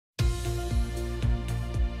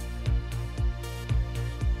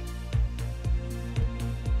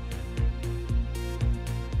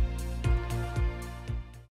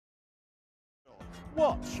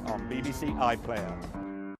Watch on BBC iPlayer.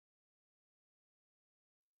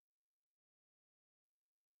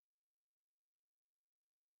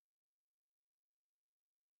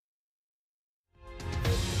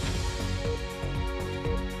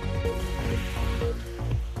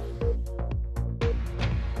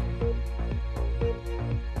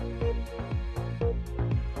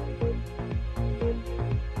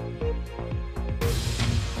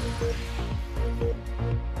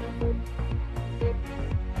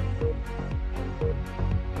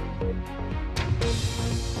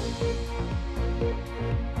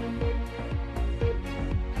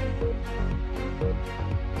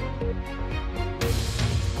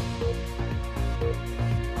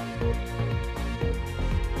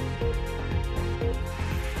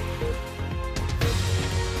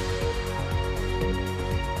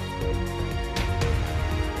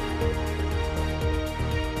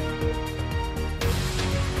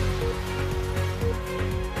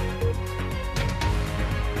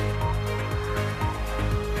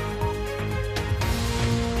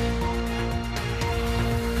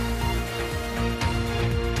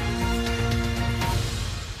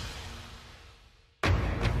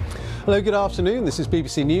 Hello, good afternoon. This is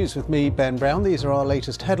BBC News with me, Ben Brown. These are our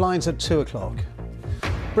latest headlines at 2 o'clock.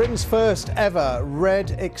 Britain's first ever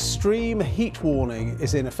red extreme heat warning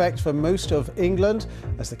is in effect for most of England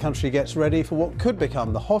as the country gets ready for what could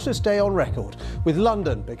become the hottest day on record, with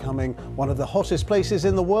London becoming one of the hottest places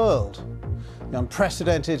in the world. The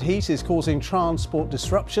unprecedented heat is causing transport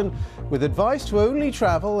disruption, with advice to only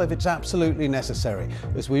travel if it's absolutely necessary,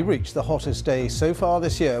 as we reach the hottest day so far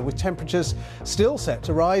this year, with temperatures still set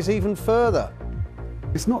to rise even further.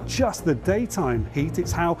 It's not just the daytime heat,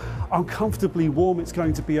 it's how uncomfortably warm it's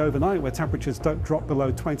going to be overnight, where temperatures don't drop below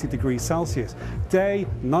 20 degrees Celsius. Day,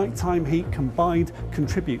 nighttime heat combined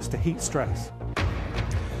contributes to heat stress.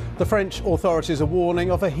 The French authorities are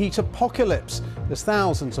warning of a heat apocalypse as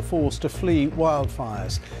thousands are forced to flee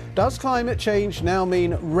wildfires. Does climate change now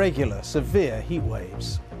mean regular, severe heat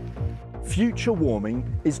waves? Future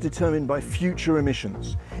warming is determined by future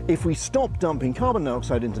emissions. If we stop dumping carbon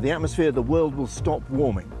dioxide into the atmosphere, the world will stop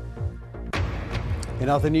warming. In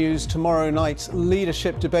other news, tomorrow night's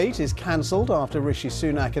leadership debate is cancelled after Rishi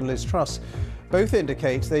Sunak and Liz Truss both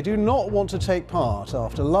indicate they do not want to take part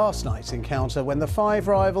after last night's encounter when the five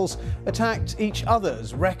rivals attacked each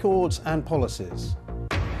other's records and policies.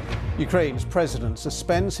 Ukraine's president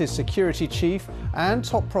suspends his security chief and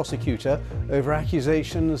top prosecutor over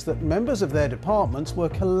accusations that members of their departments were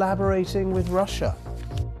collaborating with Russia.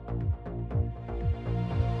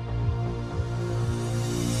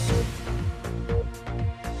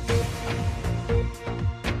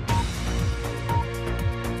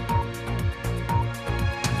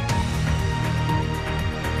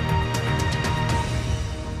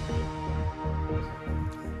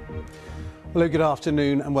 Hello, good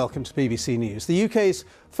afternoon and welcome to BBC News. The UK's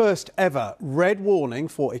first ever red warning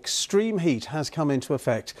for extreme heat has come into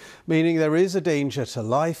effect, meaning there is a danger to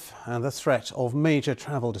life and the threat of major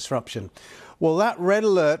travel disruption. Well, that red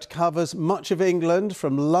alert covers much of England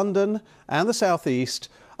from London and the southeast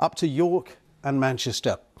up to York and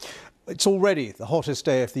Manchester. It's already the hottest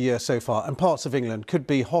day of the year so far, and parts of England could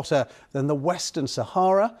be hotter than the Western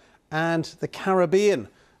Sahara and the Caribbean.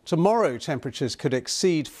 Tomorrow, temperatures could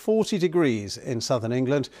exceed 40 degrees in southern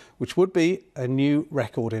England, which would be a new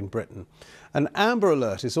record in Britain. An amber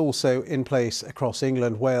alert is also in place across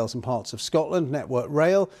England, Wales and parts of Scotland. Network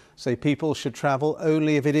Rail say people should travel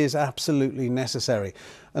only if it is absolutely necessary.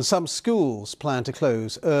 And some schools plan to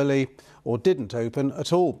close early or didn't open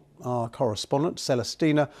at all. Our correspondent,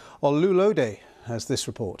 Celestina Olulode, has this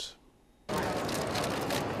report.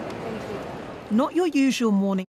 Not your usual morning.